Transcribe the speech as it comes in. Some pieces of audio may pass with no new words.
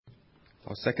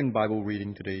Our second Bible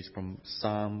reading today is from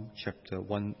Psalm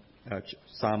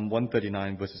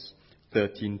 139, verses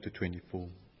 13 to 24.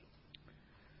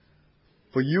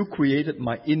 For you created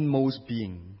my inmost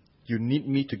being. You knit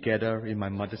me together in my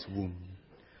mother's womb.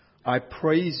 I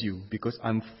praise you because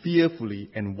I'm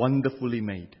fearfully and wonderfully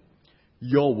made.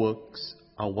 Your works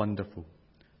are wonderful.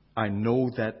 I know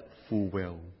that full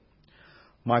well.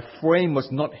 My frame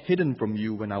was not hidden from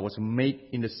you when I was made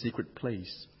in the secret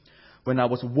place. When I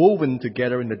was woven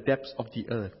together in the depths of the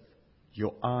earth,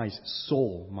 your eyes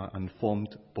saw my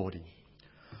unformed body.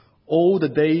 All the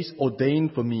days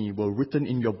ordained for me were written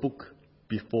in your book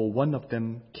before one of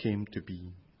them came to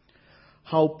be.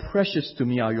 How precious to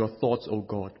me are your thoughts, O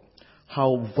God!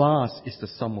 How vast is the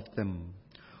sum of them!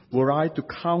 Were I to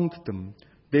count them,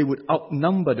 they would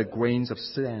outnumber the grains of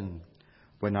sand.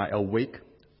 When I awake,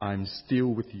 I am still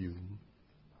with you.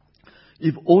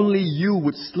 If only you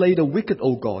would slay the wicked,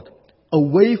 O God!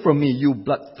 Away from me, you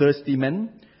bloodthirsty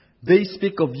men. They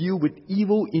speak of you with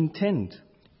evil intent.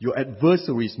 Your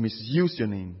adversaries misuse your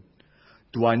name.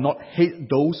 Do I not hate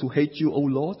those who hate you, O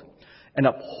Lord, and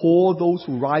abhor those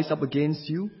who rise up against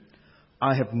you?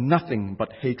 I have nothing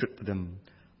but hatred for them.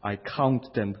 I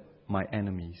count them my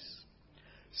enemies.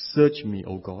 Search me,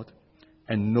 O God,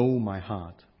 and know my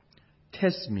heart.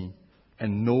 Test me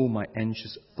and know my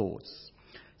anxious thoughts.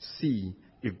 See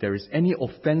if there is any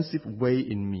offensive way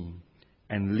in me,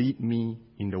 and lead me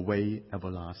in the way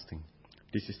everlasting.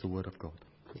 This is the word of God.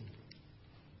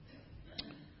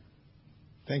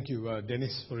 Thank you,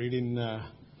 Dennis, for reading the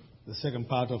second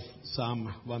part of Psalm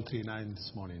 139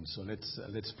 this morning. So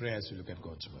let's pray as we look at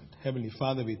God's word. Heavenly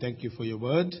Father, we thank you for your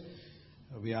word.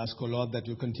 We ask, O Lord, that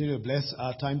you continue to bless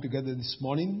our time together this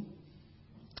morning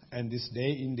and this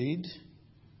day indeed.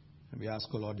 And we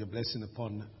ask, O Lord, your blessing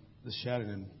upon the sharing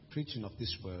and preaching of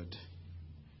this word.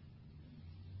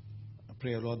 I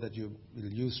pray, O Lord, that you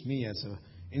will use me as an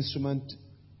instrument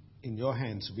in your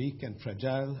hands, weak and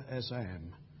fragile as I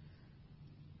am.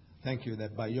 Thank you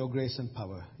that by your grace and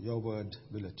power, your word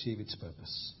will achieve its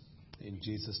purpose. In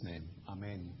Jesus' name,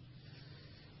 amen.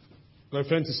 Well,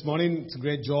 friends, this morning it's a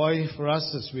great joy for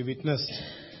us as we witnessed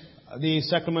the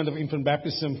sacrament of infant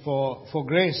baptism for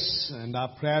grace. And our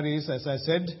prayer is, as I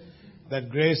said, that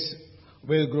Grace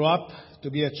will grow up to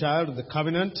be a child of the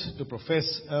covenant, to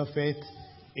profess her faith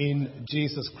in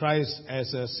Jesus Christ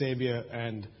as her Savior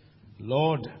and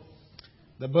Lord.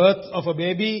 The birth of a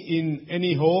baby in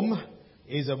any home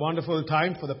is a wonderful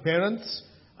time for the parents,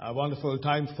 a wonderful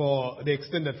time for the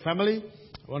extended family,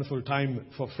 a wonderful time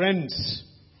for friends.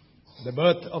 The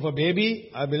birth of a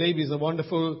baby, I believe, is a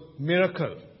wonderful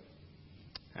miracle.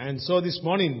 And so this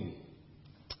morning,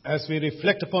 as we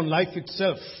reflect upon life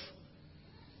itself,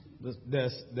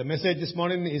 the message this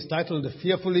morning is titled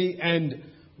Fearfully and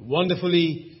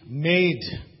Wonderfully Made.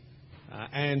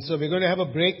 And so we're going to have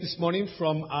a break this morning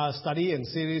from our study and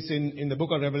series in the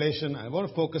book of Revelation. I want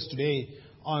to focus today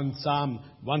on Psalm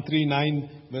 139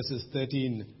 verses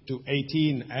 13 to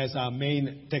 18 as our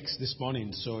main text this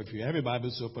morning. So if you have your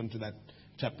Bibles open to that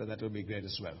chapter, that will be great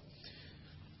as well.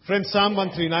 Friends, Psalm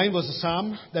 139 was a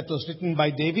psalm that was written by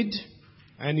David,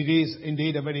 and it is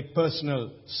indeed a very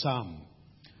personal psalm.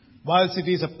 Whilst it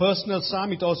is a personal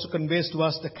psalm, it also conveys to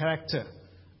us the character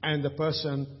and the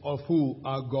person of who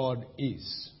our God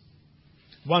is.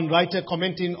 One writer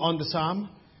commenting on the psalm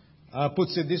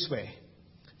puts it this way: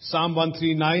 Psalm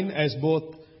 139 as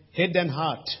both head and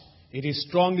heart, it is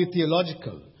strongly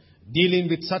theological, dealing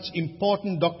with such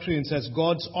important doctrines as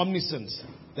God's omniscience,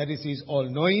 that is, He is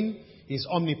all-knowing, His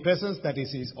omnipresence, that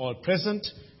is, He is all-present,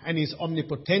 and His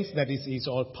omnipotence, that is, He is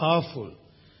all-powerful.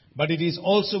 But it is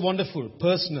also wonderfully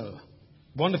personal,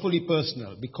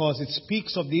 because it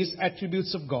speaks of these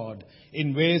attributes of God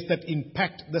in ways that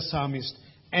impact the psalmist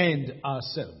and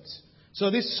ourselves. So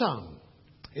this psalm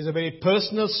is a very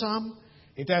personal psalm.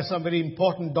 It has some very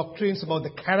important doctrines about the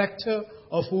character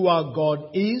of who our God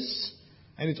is,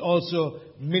 and it also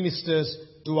ministers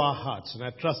to our hearts. And I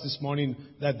trust this morning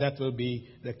that that will be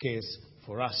the case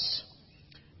for us.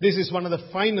 This is one of the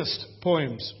finest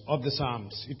poems of the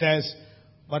Psalms. It has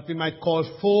what we might call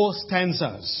 4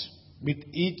 stanzas, with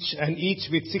each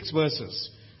with 6 verses.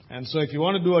 And so if you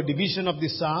want to do a division of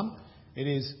this psalm, it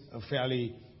is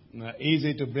fairly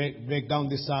easy to break down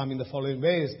this psalm in the following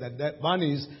ways. That one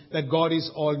is that God is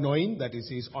all-knowing, that is,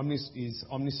 He is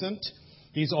omniscient.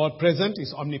 He is all-present, He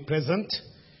is omnipresent.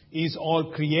 He is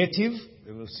all-creative.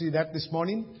 We will see that this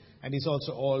morning. And He is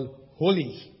also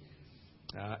all-holy.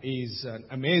 He is an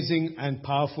amazing and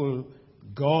powerful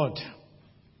God.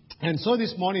 And so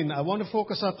this morning, I want to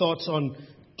focus our thoughts on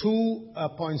 2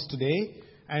 points today.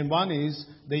 And one is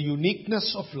the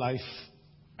uniqueness of life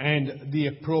and the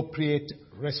appropriate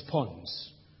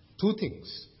response. Two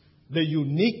things: the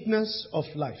uniqueness of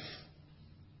life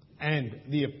and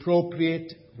the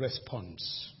appropriate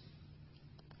response.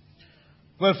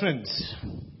 Well, friends,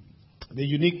 the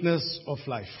uniqueness of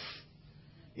life.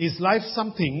 Is life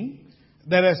something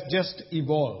that has just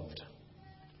evolved,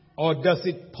 or does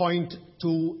it point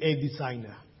to a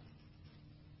designer?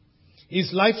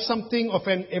 Is life something of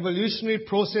an evolutionary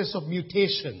process of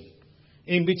mutation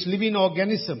in which living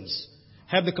organisms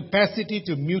have the capacity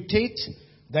to mutate,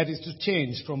 that is to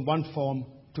change from one form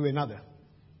to another?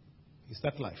 Is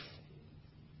that life?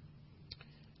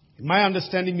 In my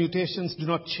understanding, mutations do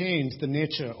not change the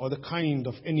nature or the kind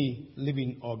of any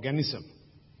living organism.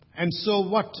 And so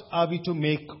what are we to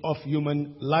make of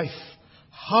human life?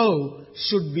 How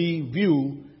should we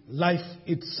view life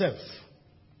itself?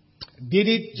 Did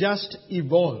it just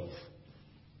evolve?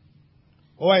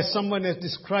 Or as someone has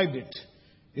described it,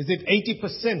 is it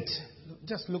 80%?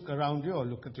 Just look around you or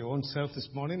look at your own self this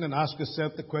morning and ask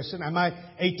yourself the question, am I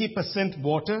 80%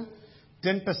 water,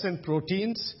 10%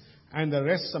 proteins, and the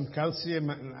rest some calcium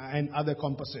and other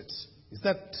composites? Is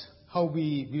that how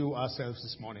we view ourselves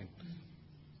this morning?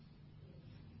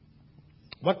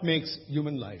 What makes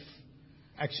human life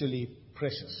actually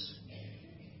precious?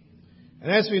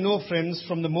 And as we know, friends,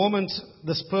 from the moment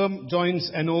the sperm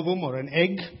joins an ovum or an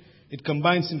egg, it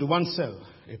combines into one cell,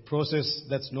 a process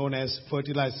that's known as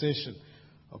fertilization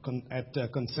or at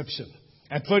conception.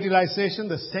 At fertilization,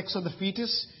 the sex of the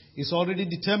fetus is already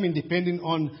determined depending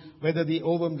on whether the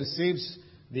ovum receives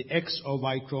the X or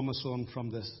Y chromosome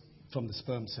from the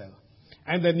sperm cell.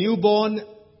 And the newborn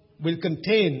will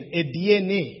contain a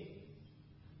DNA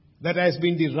that has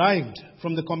been derived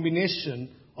from the combination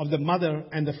of the mother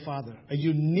and the father, a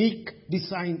unique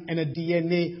design and a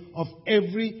DNA of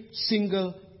every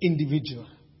single individual.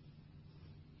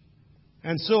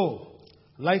 And so,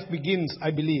 life begins,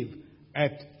 I believe,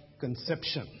 at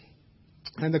conception.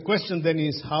 And the question then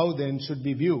is, how then should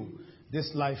we view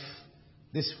this life,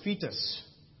 this fetus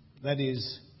that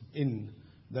is in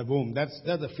the womb? That's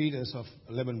the fetus of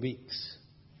 11 weeks.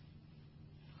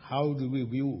 How do we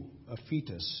view a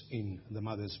fetus in the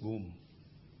mother's womb?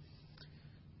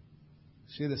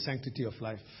 See the sanctity of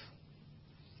life.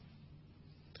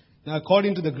 Now,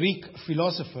 according to the Greek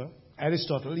philosopher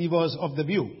Aristotle, he was of the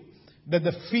view that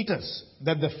the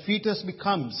fetus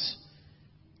becomes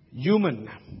human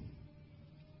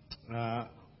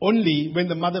only when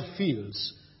the mother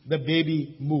feels the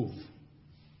baby move.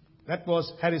 That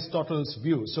was Aristotle's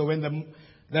view. So when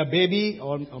the baby,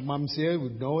 or moms here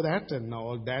would know that, and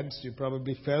all dads, you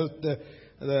probably felt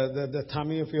the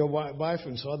tummy of your wife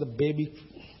and saw the baby.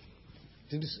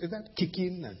 Is that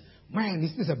kicking? And, man,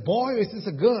 is this a boy or is this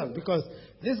a girl? Because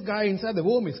this guy inside the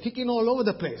womb is kicking all over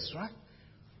the place, right?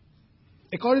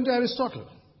 According to Aristotle,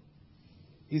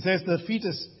 he says the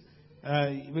fetus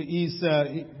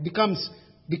becomes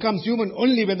human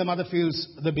only when the mother feels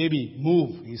the baby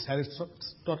move. Is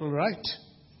Aristotle right?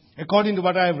 According to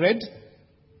what I have read,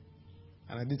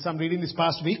 and I did some reading this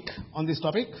past week on this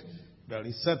topic, well,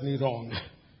 he's certainly wrong.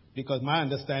 Because my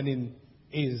understanding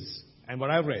is, and what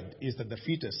I've read, is that the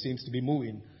fetus seems to be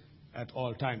moving at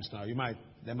all times now.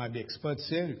 There might be experts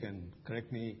here. You can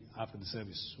correct me after the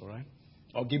service, all right?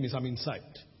 Or give me some insight.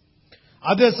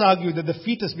 Others argue that the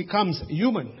fetus becomes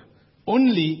human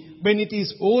only when it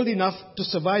is old enough to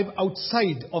survive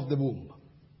outside of the womb.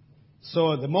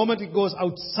 So the moment it goes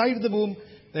outside the womb,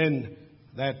 then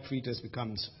that fetus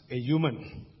becomes a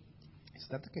human. Is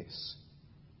that the case?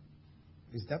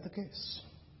 Is that the case?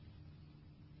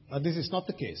 But this is not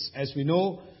the case. As we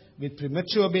know, with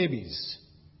premature babies,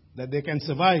 that they can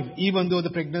survive even though the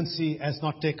pregnancy has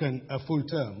not taken a full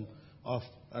term of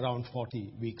around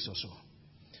 40 weeks or so.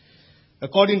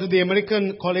 According to the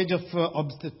American College of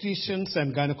Obstetricians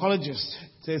and Gynecologists,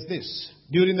 it says this: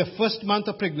 during the first month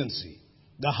of pregnancy,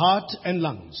 the heart and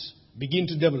lungs begin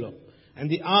to develop, and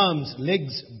the arms,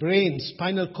 legs, brain,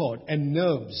 spinal cord, and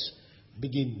nerves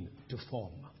begin to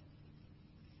form.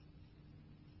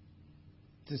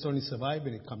 Does this only survive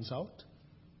when it comes out?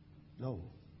 No.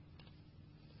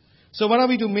 So what are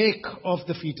we to make of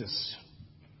the fetus?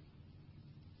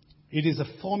 It is a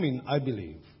forming, I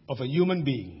believe, of a human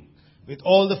being with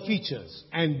all the features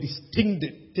and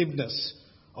distinctiveness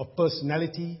of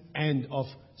personality and of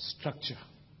structure.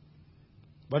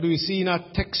 What do we see in our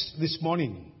text this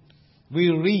morning? We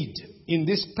read in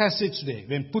this passage today,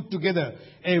 when put together,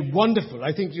 a wonderful,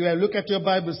 I think you have looked at your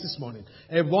Bibles this morning,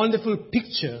 a wonderful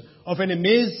picture of an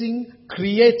amazing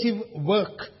creative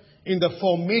work in the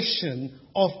formation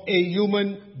of a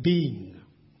human being.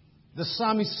 The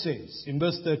psalmist says in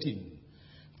verse 13,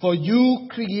 For you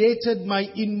created my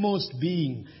inmost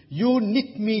being. You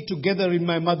knit me together in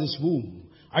my mother's womb.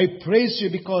 I praise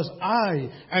you because I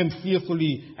am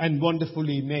fearfully and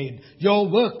wonderfully made. Your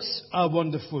works are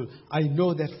wonderful. I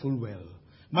know that full well.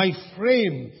 My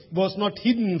frame was not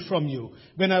hidden from you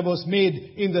when I was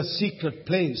made in the secret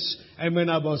place and when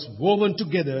I was woven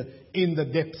together in the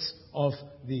depths of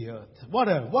the earth. What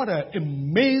a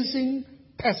amazing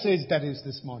passage that is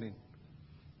this morning.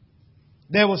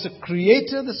 There was a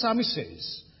creator, the psalmist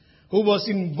says, who was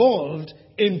involved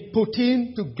in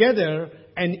putting together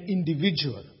an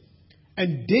individual.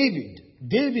 And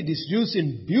David is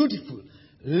using beautiful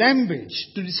language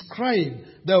to describe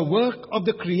the work of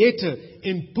the creator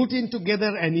in putting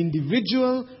together an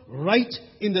individual right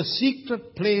in the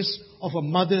secret place of a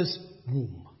mother's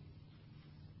womb.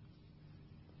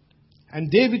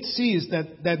 And David sees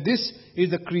that this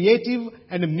is the creative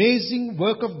and amazing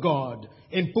work of God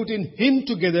in putting him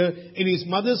together in his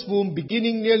mother's womb,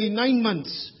 beginning nearly 9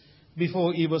 months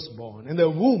before he was born. And the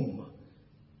womb,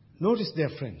 notice there,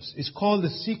 friends, is called the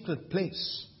secret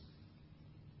place.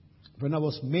 When I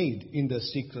was made in the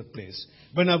secret place,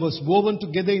 when I was woven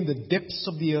together in the depths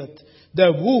of the earth,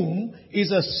 the womb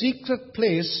is a secret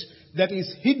place that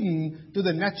is hidden to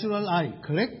the natural eye,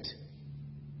 correct?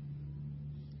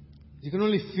 You can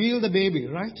only feel the baby,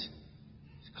 right?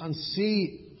 You can't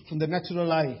see from the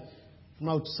natural eye from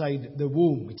outside the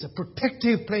womb. It's a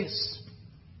protective place.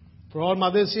 For all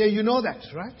mothers here, you know that,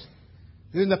 right?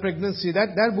 During the pregnancy,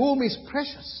 that womb is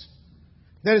precious.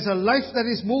 There is a life that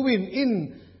is moving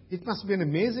in. It must be an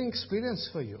amazing experience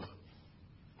for you.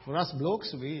 For us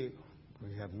blokes, we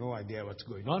have no idea what's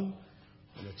going on.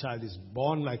 When a child is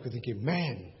born, like we're thinking,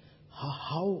 man,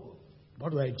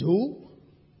 what do I do?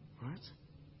 Right?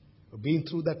 We've been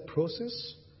through that process.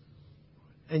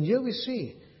 And here we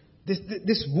see,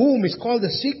 this womb is called the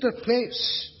secret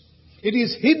place. It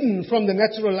is hidden from the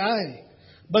natural eye.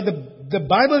 But the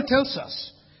Bible tells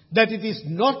us that it is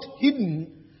not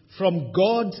hidden from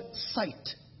God's sight.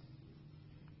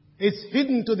 It's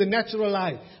hidden to the natural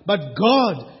eye. But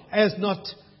God has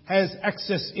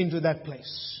access into that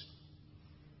place.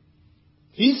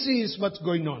 He sees what's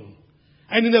going on.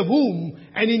 And in the womb,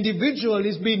 an individual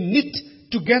is being knit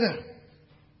together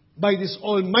by this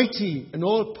almighty and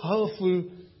all-powerful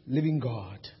living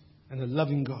God and a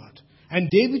loving God. And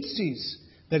David sees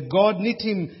that God knit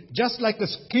him just like a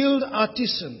skilled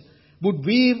artisan would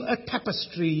weave a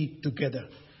tapestry together.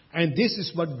 And this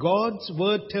is what God's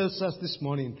word tells us this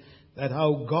morning, that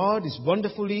how God is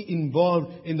wonderfully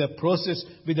involved in the process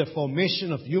with the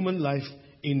formation of human life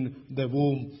in the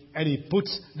womb. And He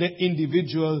puts the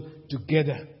individual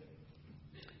together.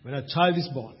 When a child is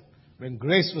born, when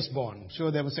Grace was born, I'm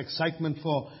sure there was excitement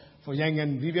for Yang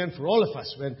and Vivian, for all of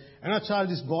us. When a child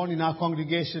is born in our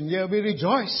congregation, yeah, we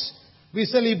rejoice. We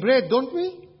celebrate, don't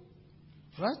we?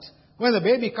 Right? When the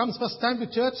baby comes first time to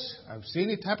church, I've seen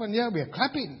it happen here, we are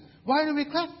clapping. Why do we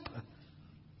clap?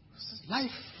 It's life.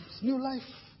 It's new life.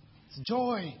 It's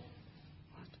joy.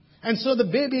 Right? And so the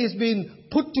baby is being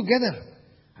put together.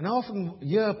 And I often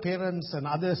hear parents and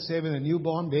others say when a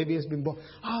newborn baby has been born,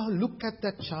 look at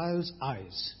that child's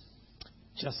eyes.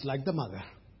 Just like the mother.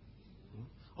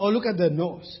 Or look at the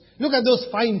nose. Look at those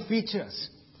fine features.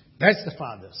 That's the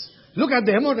father's. Look at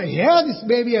the amount of hair this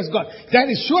baby has got. That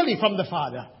is surely from the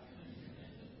father.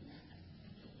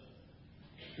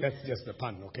 That's just a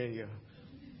pun, okay? Yeah.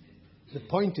 The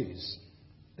point is,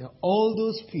 there are all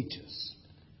those features,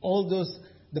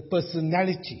 the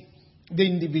personality, the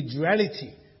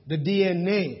individuality, the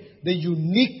DNA, the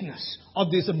uniqueness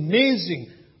of this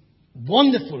amazing,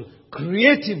 wonderful,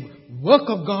 creative work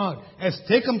of God has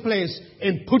taken place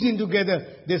in putting together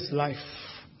this life.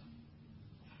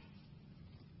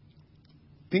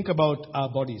 Think about our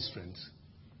bodies, friends.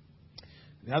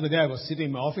 The other day I was sitting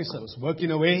in my office, I was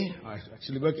working away, I was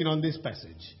actually working on this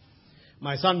passage.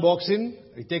 My son walks in,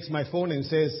 he takes my phone and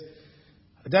says,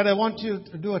 Dad, I want you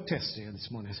to do a test here this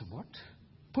morning. I said, what?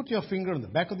 Put your finger on the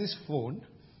back of this phone,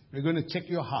 we're going to check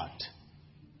your heart.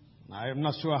 I'm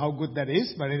not sure how good that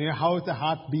is, but anyway, how is the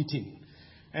heart beating?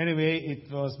 Anyway,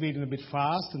 it was beating a bit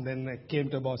fast, and then it came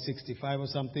to about 65 or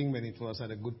something when it was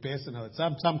at a good pace. And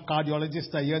some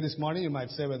cardiologists are here this morning. You might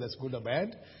say whether that's good or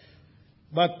bad.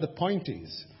 But the point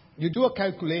is, you do a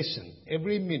calculation.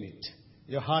 Every minute,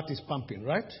 your heart is pumping,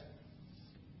 right?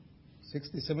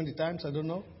 60, 70 times, I don't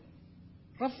know.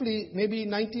 Roughly, maybe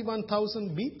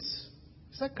 91,000 beats.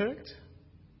 Is that correct?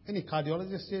 Any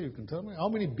cardiologist here, you can tell me. How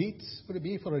many beats would it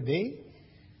be for a day?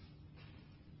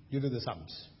 You do the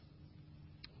sums.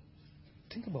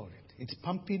 Think about it. It's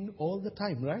pumping all the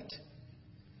time, right?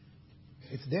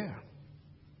 It's there.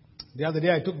 The other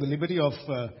day I took the liberty of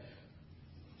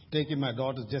taking my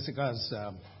daughter Jessica's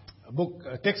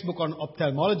textbook on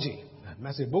ophthalmology. A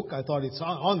massive book. I thought it's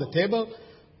on the table.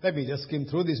 Let me just skim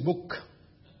through this book.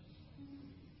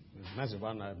 It's a massive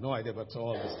one. I have no idea what's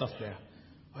all the stuff there.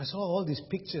 I saw all these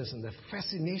pictures and the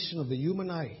fascination of the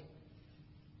human eye.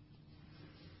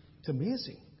 It's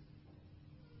amazing.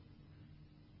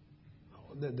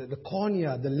 The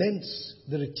cornea, the lens,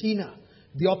 the retina,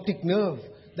 the optic nerve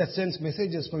that sends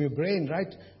messages from your brain,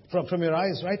 right? From your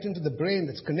eyes right into the brain,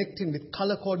 that's connecting with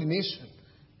color coordination.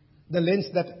 The lens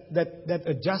that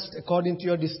adjusts according to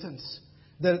your distance.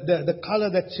 The color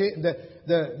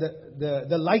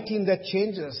the lighting that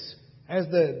changes as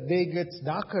the day gets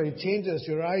darker. It changes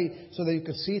your eye so that you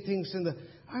can see things in the.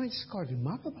 I mean, it's quite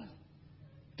remarkable.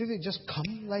 Did it just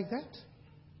come like that?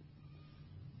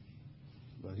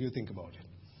 Well, you think about it.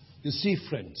 You see,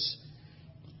 friends,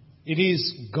 it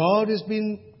is God has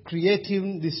been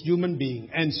creating this human being,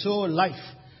 and so life.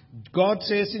 God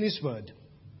says in His Word.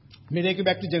 Let me take you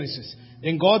back to Genesis.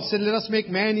 Then God said, let us make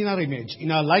man in our image, in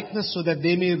our likeness, so that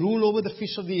they may rule over the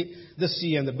fish of the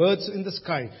sea and the birds in the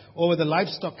sky, over the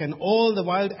livestock and all the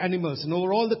wild animals, and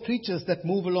over all the creatures that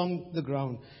move along the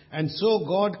ground. And so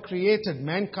God created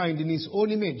mankind in His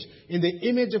own image. In the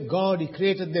image of God, He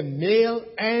created them male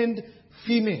and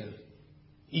female.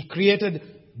 He created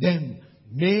them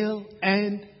male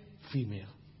and female.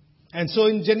 And so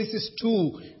in Genesis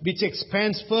 2, which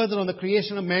expands further on the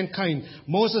creation of mankind,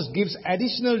 Moses gives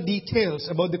additional details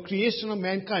about the creation of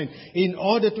mankind in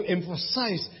order to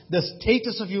emphasize the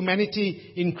status of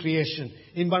humanity in creation.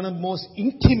 In one of the most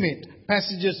intimate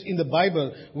passages in the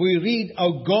Bible, we read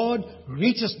how God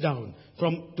reaches down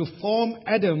to form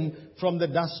Adam from the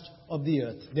dust of the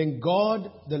earth. Then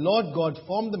God, the Lord God,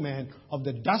 formed the man of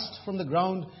the dust from the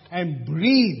ground and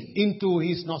breathed into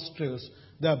his nostrils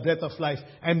the breath of life,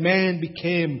 and man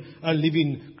became a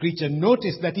living creature.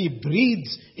 Notice that he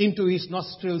breathes into his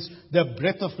nostrils the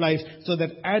breath of life so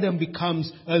that Adam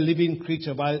becomes a living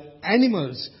creature. While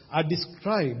animals are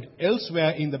described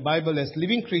elsewhere in the Bible as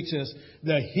living creatures,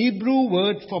 the Hebrew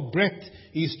word for breath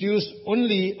is used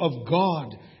only of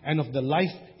God and of the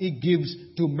life He gives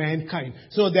to mankind.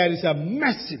 So there is a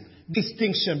massive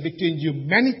distinction between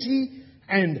humanity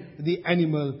and the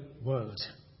animal world.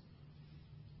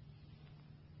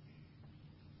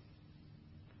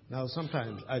 Now,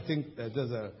 sometimes I think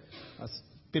that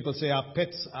people say our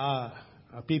pets are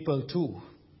people too.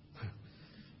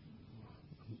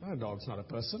 My dog's not a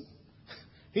person.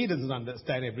 He doesn't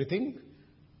understand everything.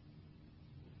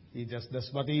 He just does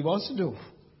what he wants to do.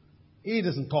 He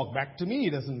doesn't talk back to me. He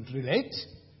doesn't relate.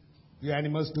 Do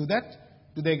animals do that?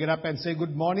 Do they get up and say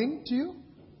good morning to you?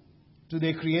 Do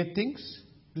they create things?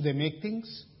 Do they make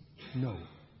things? No.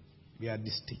 We are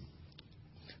distinct.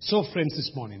 So, friends,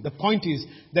 this morning, the point is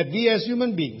that we as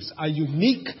human beings are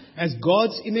unique as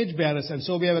God's image bearers, and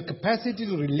so we have a capacity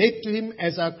to relate to Him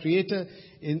as our Creator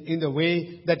in the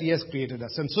way that He has created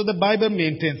us. And so the Bible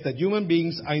maintains that human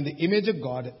beings are in the image of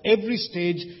God at every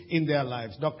stage in their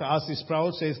lives. Dr. R.C.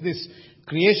 Sproul says this: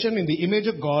 creation in the image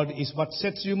of God is what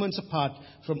sets humans apart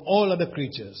from all other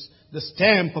creatures. The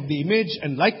stamp of the image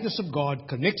and likeness of God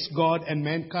connects God and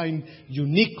mankind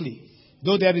uniquely.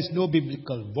 Though there is no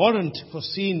biblical warrant for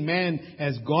seeing man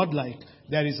as godlike,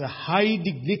 there is a high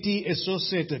dignity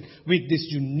associated with this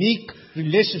unique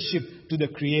relationship to the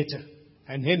Creator.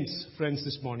 And hence, friends,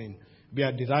 this morning, we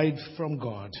are derived from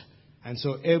God. And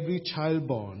so every child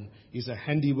born is a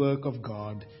handiwork of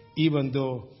God, even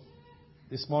though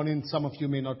this morning some of you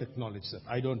may not acknowledge that.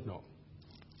 I don't know.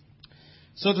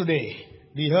 So today,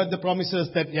 we heard the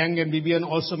promises that Yang and Vivian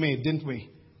also made, didn't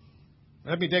we?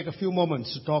 Let me take a few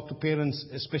moments to talk to parents,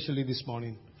 especially this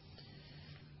morning.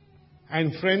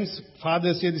 And friends,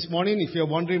 fathers here this morning, if you're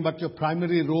wondering what your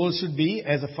primary role should be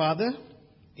as a father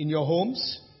in your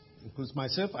homes, includes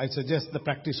myself, I suggest the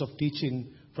practice of teaching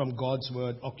from God's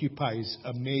Word occupies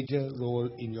a major role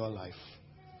in your life.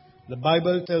 The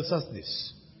Bible tells us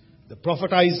this. The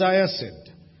prophet Isaiah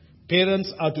said,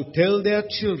 parents are to tell their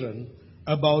children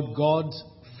about God's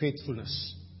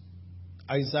faithfulness.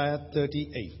 Isaiah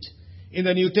 38. In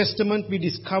the New Testament, we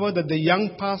discover that the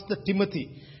young pastor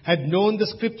Timothy had known the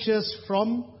Scriptures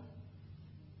from...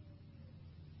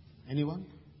 Anyone?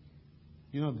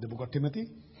 You know the book of Timothy?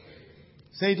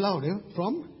 Say it loud,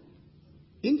 from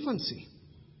infancy.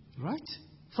 Right?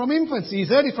 From infancy. He's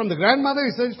heard it from the grandmother,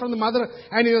 he's heard it from the mother,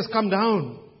 and it has come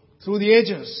down through the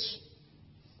ages.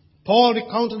 Paul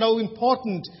recounted how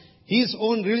important his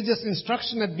own religious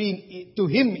instruction had been to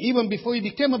him even before he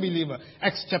became a believer.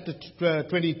 Acts chapter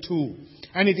 22.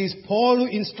 And it is Paul who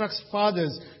instructs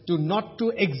fathers not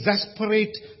to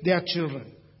exasperate their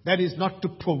children. That is, not to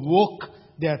provoke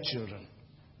their children.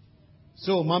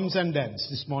 So, mums and dads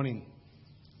this morning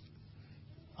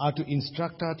are to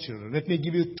instruct our children. Let me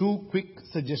give you 2 quick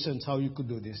suggestions how you could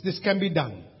do this. This can be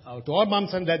done. To all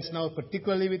mums and dads now,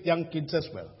 particularly with young kids as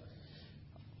well.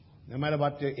 No matter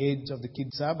what the age of the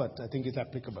kids are, but I think it's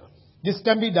applicable. This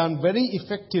can be done very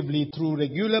effectively through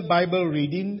regular Bible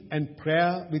reading and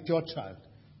prayer with your child.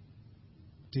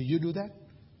 Do you do that?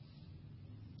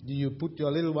 Do you put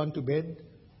your little one to bed,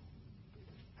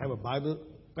 have a Bible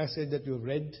passage that you've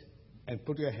read, and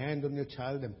put your hand on your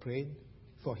child and pray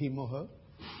for him or her?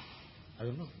 I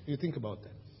don't know. You think about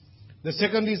that. The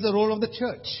second is the role of the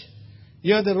church.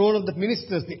 Here the role of the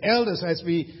ministers, the elders, as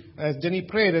Jenny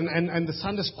prayed, and the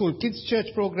Sunday school, kids church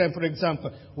program, for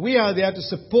example. We are there to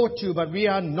support you, but we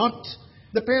are not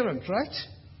the parent, right?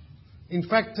 In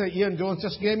fact, Ian Jones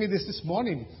just gave me this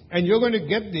morning, and you're going to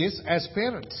get this as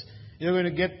parents. You're going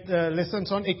to get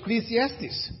lessons on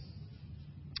Ecclesiastes.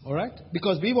 All right?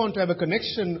 Because we want to have a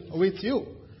connection with you.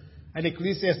 And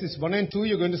Ecclesiastes 1 and 2,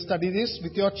 you're going to study this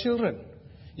with your children.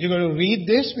 You're going to read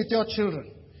this with your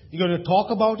children. You're going to talk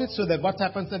about it so that what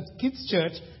happens at kids'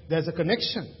 church, there's a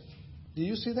connection. Do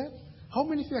you see that? How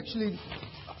many of you actually...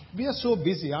 We are so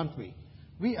busy, aren't we?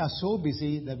 We are so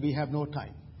busy that we have no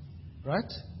time.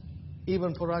 Right?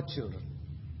 Even for our children.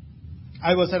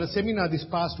 I was at a seminar this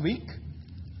past week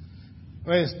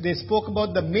where they spoke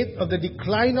about the myth of the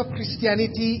decline of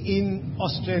Christianity in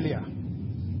Australia.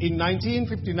 In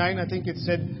 1959, I think it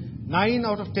said 9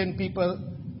 out of 10 people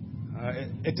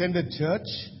attended church.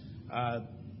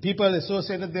 People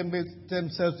associated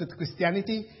themselves with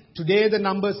Christianity. Today the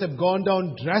numbers have gone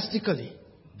down drastically.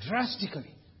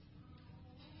 Drastically.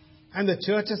 And the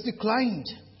church has declined.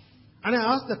 And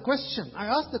I asked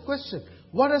the question,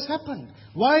 what has happened?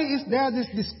 Why is there this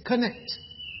disconnect?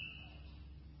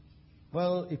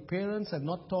 Well, if parents have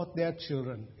not taught their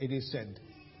children, it is said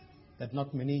that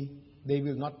they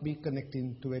will not be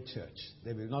connecting to a church.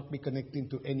 They will not be connecting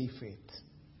to any faith.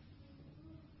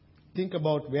 Think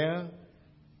about where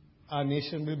our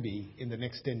nation will be in the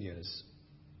next 10 years.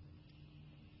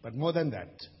 But more than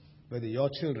that, whether your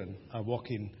children are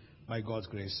walking by God's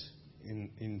grace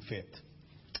in faith.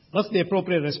 What's the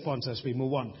appropriate response as we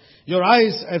move on? Your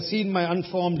eyes have seen my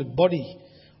unformed body.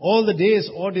 All the days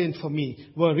ordained for me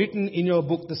were written in your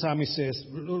book, the psalmist says,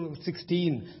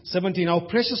 16, 17. How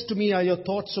precious to me are your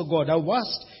thoughts, O God. How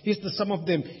vast is the sum of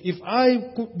them. If I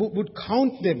would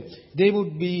count them, they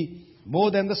would be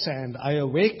more than the sand. I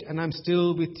awake and I'm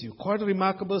still with you. Quite a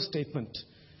remarkable statement.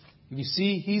 We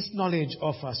see his knowledge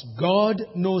of us. God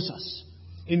knows us.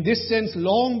 In this sense,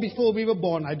 long before we were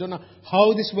born, I don't know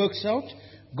how this works out.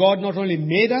 God not only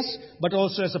made us, but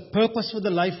also has a purpose for the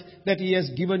life that he has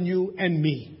given you and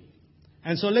me.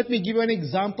 And so let me give you an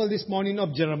example this morning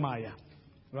of Jeremiah.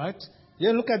 Right?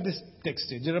 Here, look at this text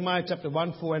here. Jeremiah chapter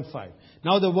 1, 4 and 5.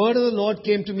 Now the word of the Lord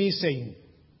came to me saying,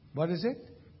 what is it?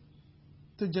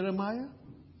 To Jeremiah?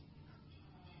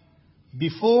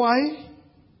 Before I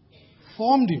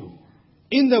formed you,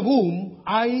 in the womb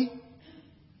I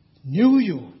knew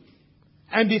you.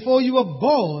 And before you were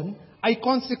born, I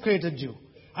consecrated you.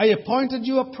 I appointed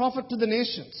you a prophet to the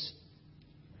nations.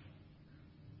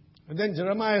 And then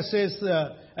Jeremiah says,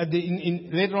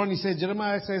 later on he says,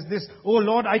 Jeremiah says this, oh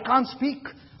Lord, I can't speak.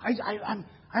 I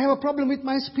have a problem with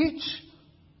my speech.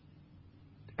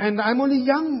 And I'm only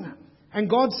young. And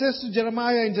God says to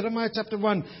Jeremiah in Jeremiah chapter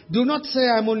 1, do not say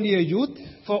I'm only a youth,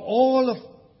 to all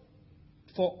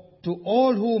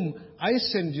whom I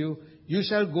send you, you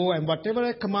shall go, and whatever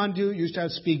I command you, you shall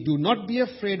speak. Do not be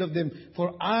afraid of them,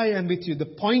 for I am with you. The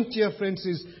point here, friends,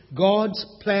 is God's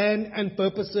plan and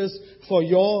purposes for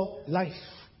your life.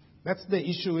 That's the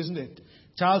issue, isn't it?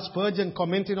 Charles Spurgeon,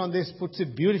 commenting on this, puts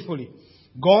it beautifully.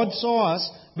 God saw us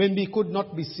when we could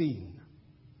not be seen.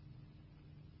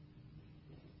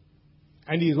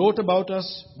 And he wrote about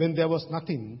us when there was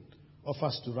nothing of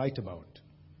us to write about.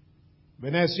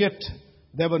 When as yet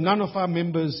there were none of our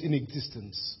members in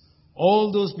existence.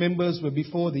 All those members were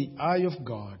before the eye of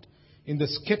God in the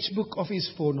sketchbook of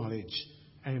his foreknowledge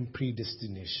and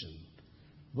predestination.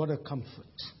 What a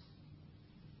comfort.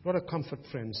 What a comfort,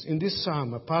 friends. In this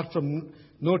psalm, apart from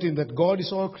noting that God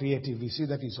is all creative, we see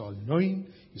that he's all knowing,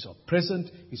 he's all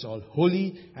present, he's all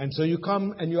holy. And so you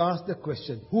come and you ask the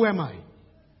question, who am I?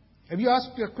 Have you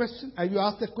asked your question? Have you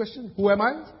asked that question? Who am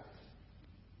I?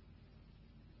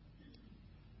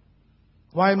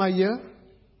 Why am I here?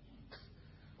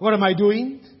 What am I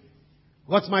doing?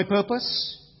 What's my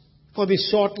purpose for this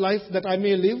short life that I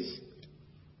may live?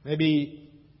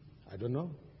 Maybe, I don't know,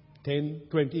 10,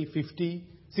 20, 50,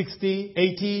 60,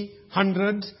 80,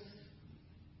 100.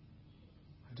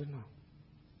 I don't know.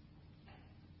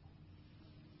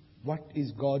 What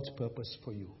is God's purpose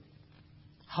for you?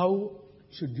 How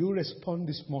should you respond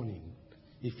this morning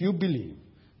if you believe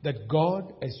that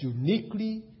God has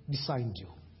uniquely designed you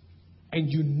and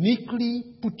uniquely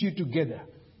put you together?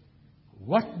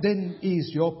 What then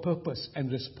is your purpose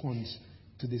and response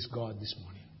to this God this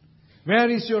morning? Where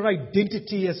is your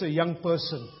identity as a young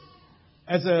person,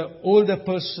 as an older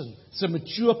person, as a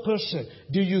mature person?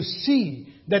 Do you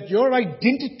see that your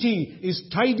identity is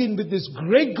tied in with this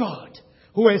great God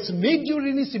who has made you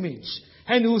in His image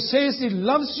and who says He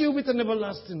loves you with an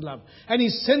everlasting love, and He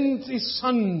sent His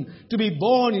Son to be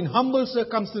born in humble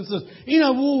circumstances in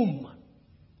a womb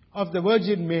of the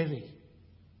Virgin Mary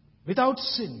without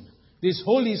sin? This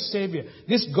holy Savior,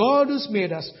 this God who's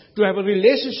made us to have a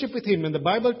relationship with Him. And the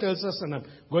Bible tells us, and I'm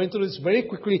going through this very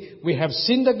quickly, we have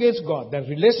sinned against God. That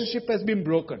relationship has been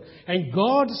broken. And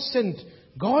God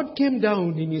came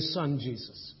down in His Son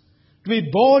Jesus to be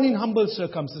born in humble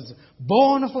circumstances,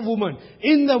 born of a woman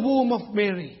in the womb of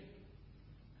Mary.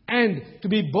 And to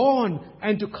be born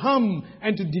and to come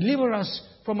and to deliver us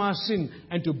from our sin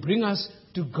and to bring us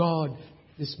to God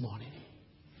this morning.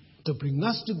 To bring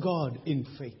us to God in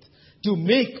faith. To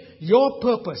make your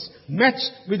purpose match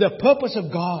with the purpose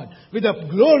of God, with the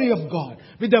glory of God,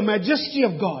 with the majesty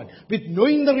of God, with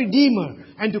knowing the Redeemer,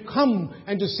 and to come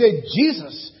and to say,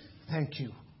 Jesus, thank you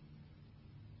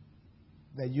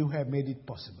that you have made it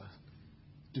possible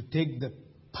to take the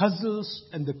puzzles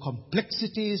and the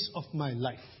complexities of my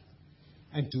life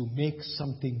and to make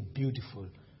something beautiful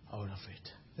out of it.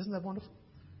 Isn't that wonderful?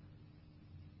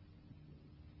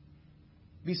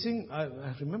 We sing,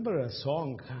 I remember a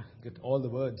song, I get all the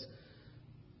words.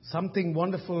 Something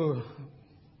wonderful.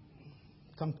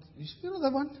 You know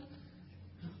that one?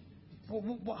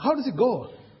 How does it go?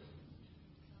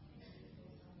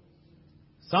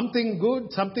 Something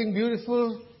good, something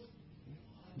beautiful.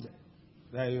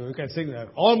 There you can sing that.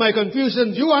 All my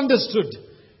confusion, you understood.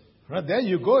 Right, there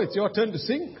you go. It's your turn to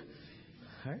sing.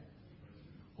 Right?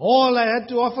 All I had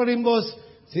to offer Him was,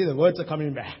 see, the words are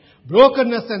coming back.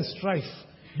 Brokenness and strife.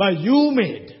 But you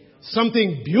made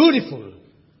something beautiful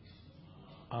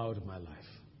out of my life.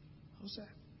 How's that?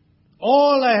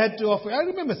 All I had to offer, I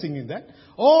remember singing that.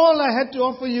 All I had to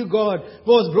offer you, God,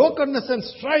 was brokenness and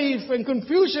strife and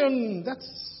confusion.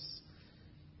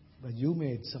 But you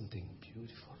made something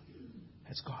beautiful.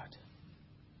 That's God.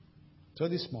 So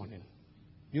this morning,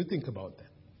 you think about that.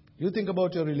 You think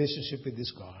about your relationship with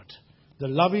this God. The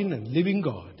loving and living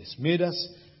God has made us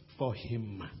for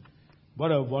Him.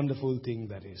 What a wonderful thing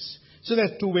that is. So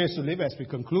there's two ways to live as we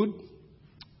conclude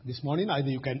this morning. Either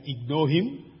you can ignore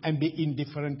Him and be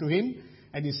indifferent to Him.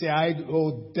 And you say,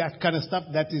 that kind of stuff,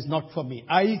 that is not for me.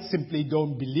 I simply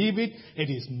don't believe it. It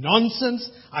is nonsense.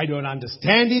 I don't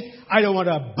understand it. I don't want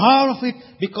a bar of it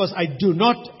because I do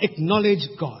not acknowledge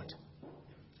God.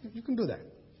 You can do that.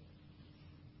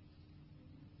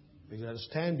 You have to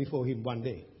stand before Him one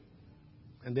day.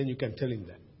 And then you can tell Him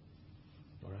that.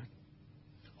 All right?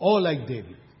 Or like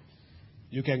David,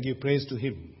 you can give praise to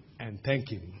Him and thank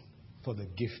Him for the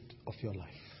gift of your life.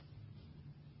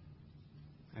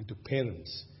 And to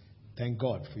parents, thank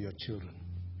God for your children.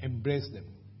 Embrace them.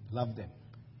 Love them.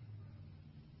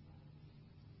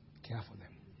 Care for them.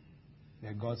 They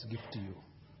are God's gift to you.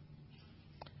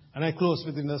 And I close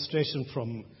with an illustration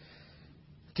from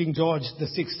King George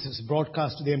VI's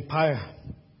broadcast to the Empire.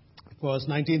 It was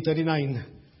 1939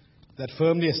 that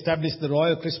firmly established the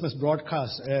royal Christmas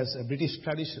broadcast as a British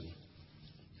tradition.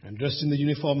 And dressed in the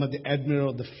uniform of the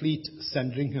Admiral of the Fleet,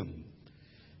 Sandringham,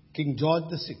 King George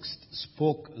VI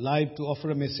spoke live to offer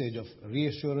a message of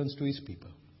reassurance to his people.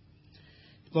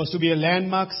 It was to be a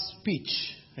landmark speech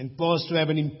and was to have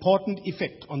an important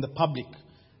effect on the public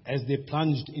as they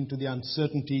plunged into the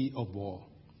uncertainty of war.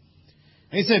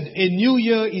 And he said, a new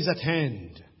year is at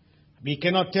hand. We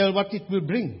cannot tell what it will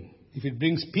bring. If it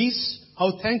brings peace,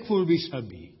 how thankful we shall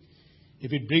be.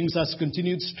 If it brings us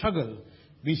continued struggle,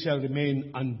 we shall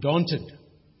remain undaunted.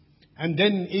 And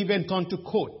then he went on to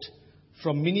quote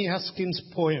from Minnie Huskin's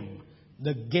poem,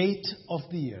 The Gate of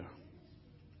the Year.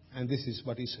 And this is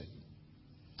what he said.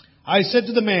 I said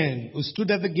to the man who stood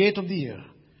at the gate of the year,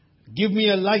 give me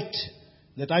a light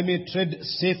that I may tread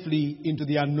safely into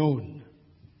the unknown.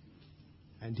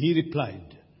 And he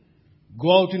replied,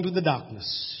 go out into the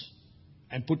darkness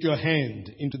and put your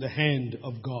hand into the hand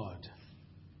of God.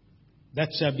 That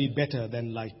shall be better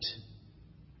than light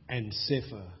and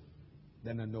safer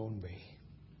than a known way.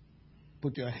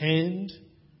 Put your hand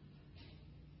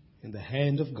in the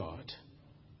hand of God,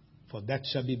 for that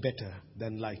shall be better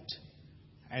than light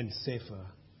and safer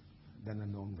than a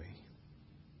known way.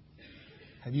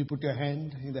 Have you put your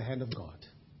hand in the hand of God?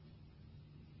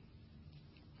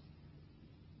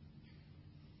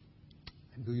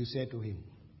 And do you say to Him,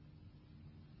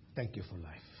 thank you for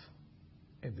life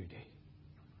every day.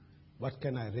 What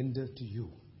can I render to you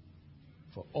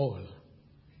for all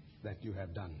that you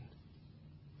have done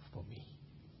for me?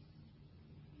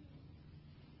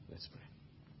 Let's pray.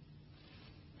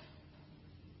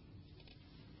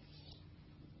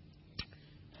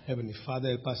 Heavenly Father,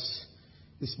 help us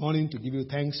this morning to give you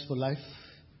thanks for life.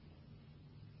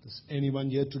 If there's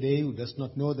anyone here today who does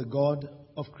not know the God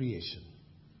of creation,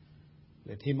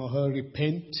 let him or her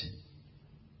repent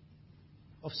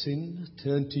of sin,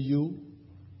 turn to you,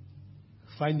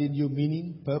 find in you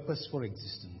meaning, purpose for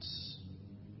existence.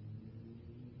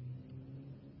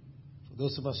 For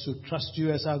those of us who trust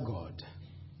you as our God,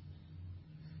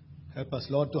 help us,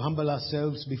 Lord, to humble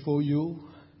ourselves before you,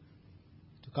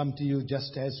 to come to you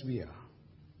just as we are.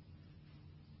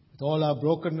 With all our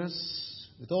brokenness,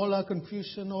 with all our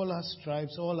confusion, all our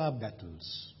stripes, all our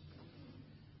battles,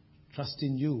 trust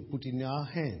in you, put in our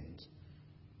hands,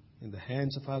 in the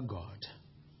hands of our God,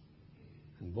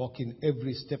 and walk in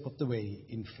every step of the way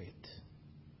in faith.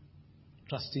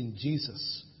 Trust in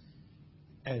Jesus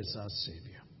as our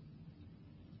Savior.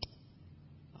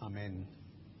 Amen.